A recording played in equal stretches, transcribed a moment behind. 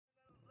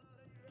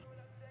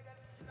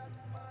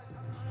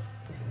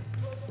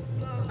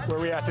where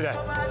are we at today?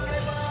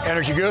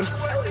 Energy good?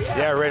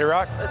 Yeah, ready to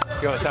rock?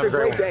 Go, let's have a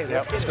great day.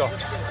 Yep, let's go.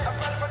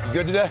 You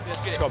good today?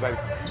 Let's go, baby.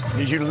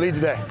 Need you to lead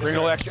today. Bring a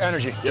little extra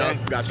energy. Yeah,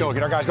 let's go.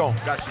 Get our guys going.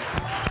 Got you.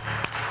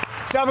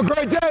 Let's have a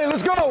great day.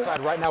 Let's go.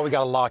 Right now, we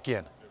got to lock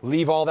in.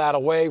 Leave all that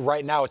away.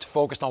 Right now, it's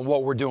focused on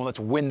what we're doing. Let's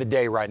win the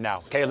day right now.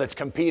 Okay, let's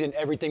compete in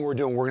everything we're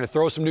doing. We're going to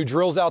throw some new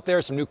drills out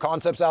there, some new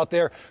concepts out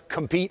there.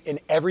 Compete in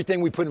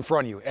everything we put in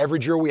front of you. Every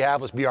drill we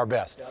have, let's be our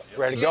best.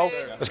 Ready to go?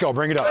 Let's go.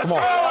 Bring it up. Come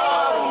on.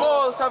 Come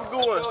on, let's have a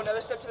good one.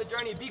 Another step to the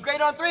journey. Be great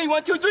on 3.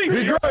 1, 2, 3.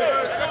 Be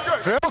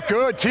great. Phil,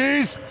 good.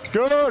 Cheese.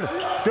 Good.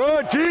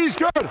 Good. Cheese.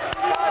 Good.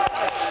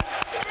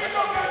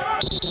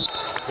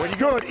 What you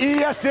good?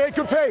 ES,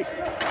 good pace.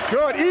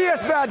 Good.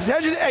 ES, bad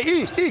attention.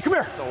 Hey, E, come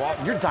here. So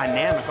often, you're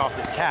dynamic off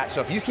this catch.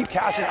 So if you keep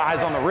catching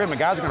eyes on the rim, and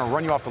guys are going to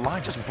run you off the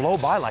line, just blow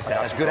by like that.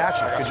 That's good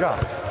action. Good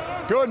job.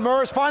 Good,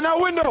 Murs. Find that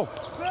window.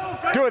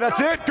 Good. That's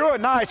it.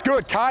 Good. Nice.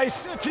 Good.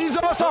 Kais. Cheese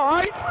us. All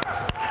right.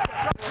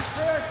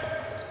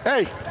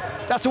 Hey,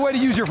 that's the way to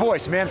use your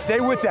voice, man.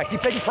 Stay with that.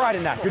 Keep taking pride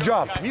in that. Good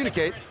job.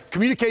 Communicate.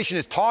 Communication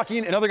is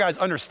talking and other guys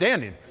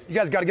understanding. You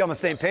guys got to get on the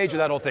same page with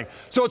that whole thing.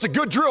 So it's a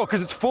good drill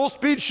because it's full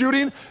speed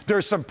shooting.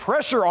 There's some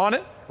pressure on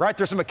it, right?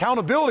 There's some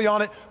accountability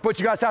on it, but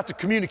you guys have to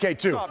communicate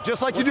too.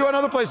 Just like you do on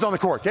other places on the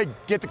court. Okay,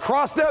 get the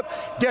cross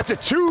step, get to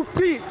 2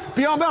 feet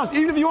beyond bounds.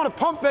 Even if you want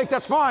to pump fake,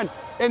 that's fine,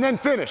 and then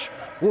finish.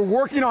 We're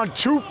working on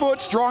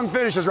 2-foot strong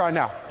finishes right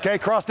now. Okay,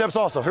 cross steps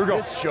also. Here we go.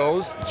 This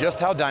shows just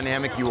how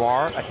dynamic you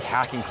are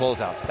attacking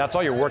closeouts. That's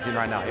all you're working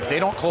right now. If they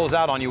don't close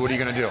out on you, what are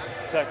you going to do?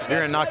 You're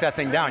going to knock that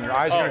thing down. Your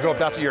eyes are going to go up.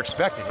 That's what you're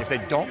expecting. If they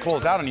don't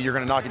close out on you, you're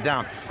going to knock it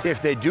down.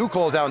 If they do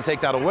close out and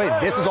take that away,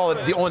 this is all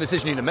the only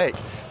decision you need to make.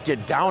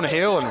 Get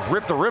downhill and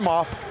rip the rim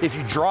off. If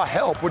you draw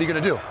help, what are you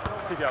going to do?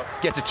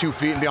 Get to 2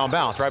 feet and be on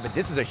balance, right? But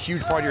this is a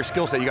huge part of your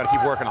skill set you got to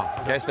keep working on.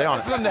 Okay, stay on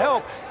it. For them to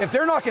help, if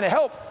they're not going to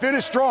help,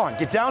 finish strong.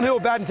 Get downhill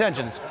with bad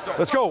intentions.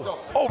 Let's go.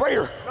 Oh, right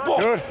here.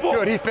 Good,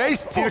 good. He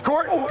face. See the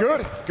court?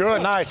 Good,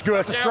 good, nice, good.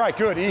 That's a strike.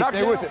 Good.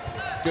 Stay with it.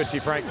 Good, T.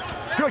 Frank.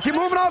 Good. Keep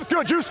moving off.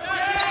 Good, Juice.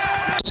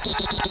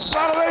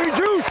 Battle, baby,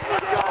 Juice.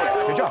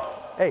 Good job.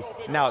 Hey,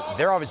 now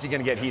they're obviously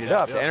going to get heated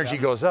up. The energy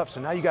goes up, so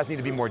now you guys need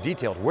to be more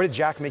detailed. Where did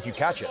Jack make you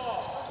catch it?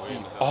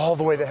 All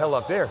the way the hell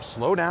up there.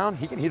 Slow down.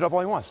 He can heat up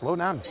all he wants. Slow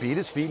down, beat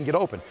his feet, and get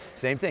open.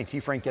 Same thing. T.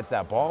 Frank gets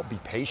that ball. Be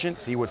patient.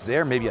 See what's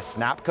there. Maybe a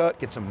snap cut.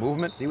 Get some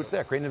movement. See what's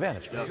there. Create an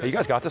advantage. Hey, you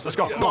guys got this. Let's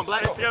go. Come on,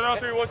 Black. Together on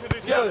 3. 1, 2,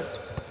 3. Together.